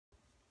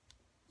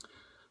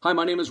Hi,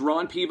 my name is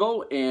Ron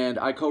Pivo, and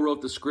I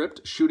co-wrote the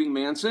script Shooting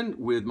Manson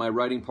with my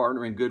writing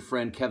partner and good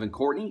friend Kevin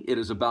Courtney. It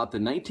is about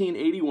the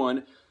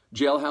 1981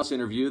 jailhouse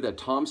interview that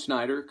Tom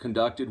Snyder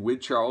conducted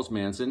with Charles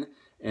Manson,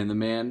 and the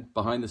man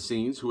behind the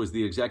scenes, who was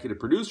the executive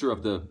producer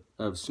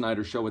of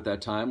Snyder's show at that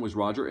time, was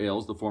Roger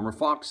Ailes, the former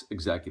Fox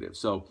executive.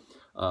 So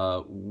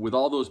with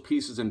all those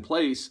pieces in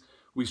place,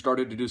 we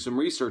started to do some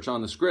research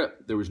on the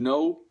script.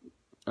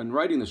 In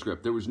writing the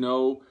script, there were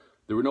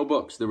no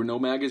books, there were no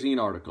magazine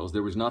articles,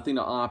 there was nothing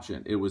to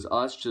option. It was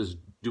us just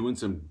doing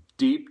some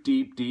deep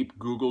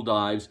Google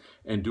dives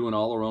and doing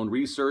all our own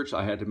research.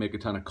 I had to make a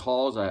ton of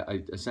calls.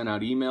 I sent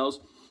out emails,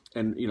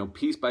 and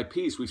piece by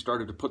piece we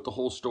started to put the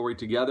whole story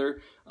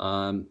together.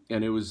 And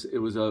it was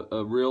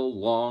a real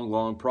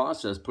long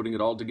process putting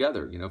it all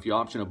together. If you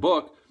option a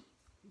book,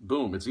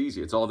 boom, it's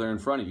easy. It's all there in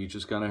front of you. You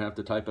just kind of have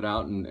to type it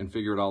out and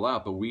figure it all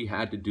out. But we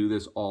had to do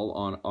this all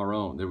on our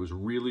own. There was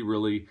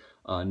really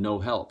no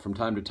help. From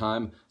time to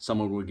time,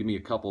 someone would give me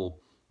a couple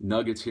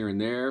nuggets here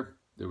and there.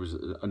 There was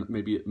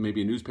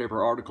maybe a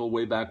newspaper article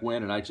way back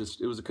when, and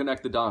it was a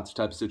connect the dots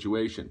type of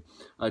situation.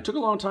 It took a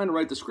long time to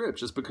write the script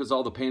just because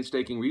all the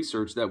painstaking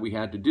research that we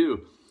had to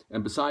do.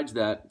 And besides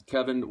that,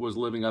 Kevin was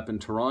living up in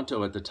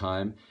Toronto at the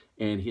time,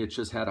 and he had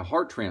just had a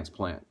heart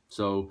transplant.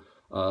 So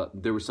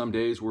there were some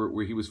days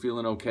where he was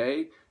feeling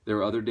okay. There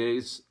were other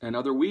days and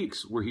other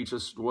weeks where he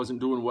just wasn't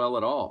doing well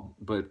at all.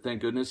 But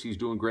thank goodness he's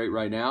doing great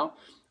right now.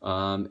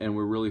 And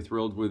we're really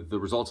thrilled with the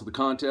results of the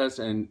contest,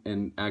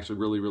 and actually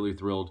really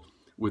thrilled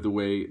with the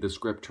way the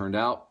script turned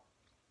out.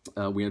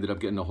 We ended up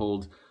getting a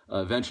hold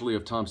eventually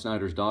of Tom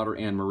Snyder's daughter,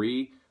 Anne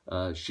Marie.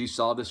 She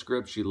saw the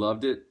script, she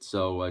loved it,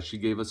 so she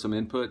gave us some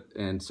input,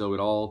 and so it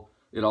all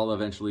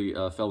eventually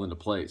fell into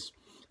place.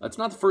 It's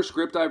not the first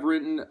script I've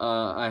written.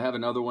 I have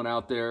another one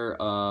out there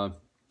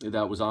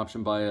that was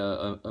optioned by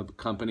a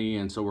company,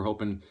 and so we're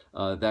hoping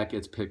that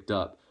gets picked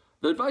up.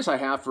 The advice I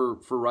have for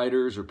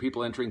writers or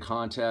people entering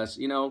contests,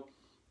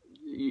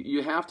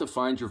 you have to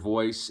find your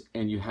voice,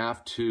 and you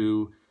have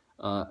to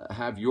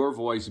have your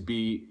voice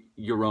be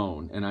your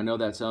own. And I know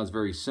that sounds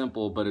very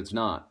simple, but it's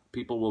not.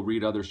 People will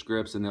read other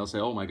scripts and they'll say,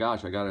 "Oh my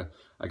gosh, I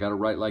gotta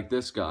write like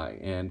this guy,"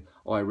 and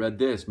 "Oh, I read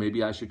this.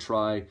 Maybe I should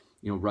try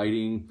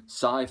writing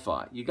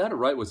sci-fi." You got to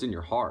write what's in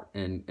your heart,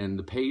 and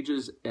the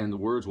pages and the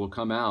words will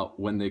come out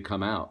when they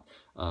come out.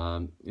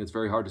 It's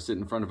very hard to sit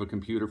in front of a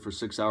computer for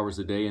 6 hours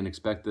a day and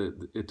expect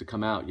it to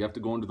come out. You have to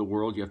go into the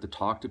world. You have to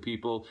talk to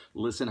people,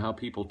 listen how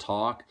people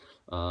talk,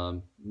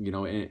 and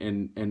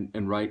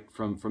write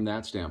from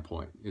that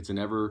standpoint. It's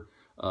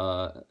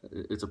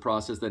a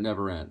process that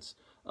never ends.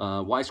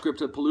 Why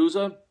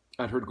Scriptapalooza?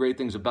 I'd heard great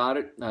things about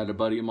it. I had a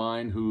buddy of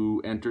mine who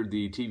entered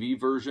the TV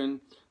version,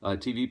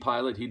 TV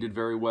pilot. He did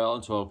very well,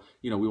 and so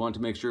we wanted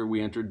to make sure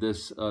we entered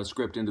this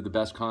script into the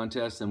best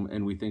contest,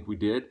 and we think we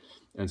did.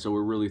 And so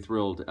we're really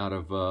thrilled out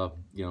of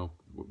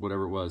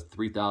whatever it was,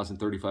 3,000,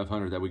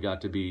 3,500 that we got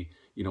to be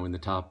in the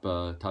top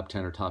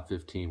 10 or top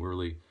 15. We're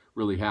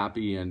really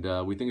happy,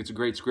 and we think it's a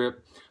great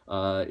script.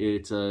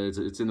 It's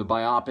in the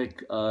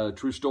biopic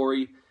true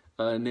story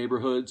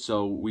neighborhood,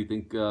 so we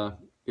think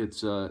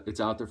it's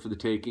out there for the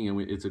taking,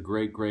 and it's a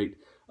great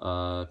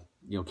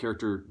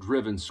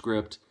character-driven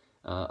script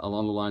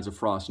along the lines of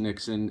Frost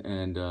Nixon,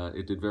 and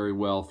it did very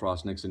well.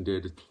 Frost Nixon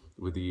did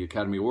with the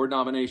Academy Award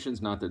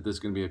nominations. Not that this is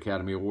going to be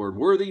Academy Award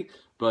worthy,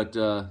 but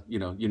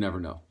you never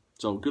know.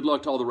 So good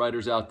luck to all the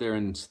writers out there,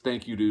 and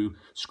thank you to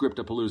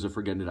Scriptapalooza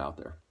for getting it out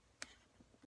there.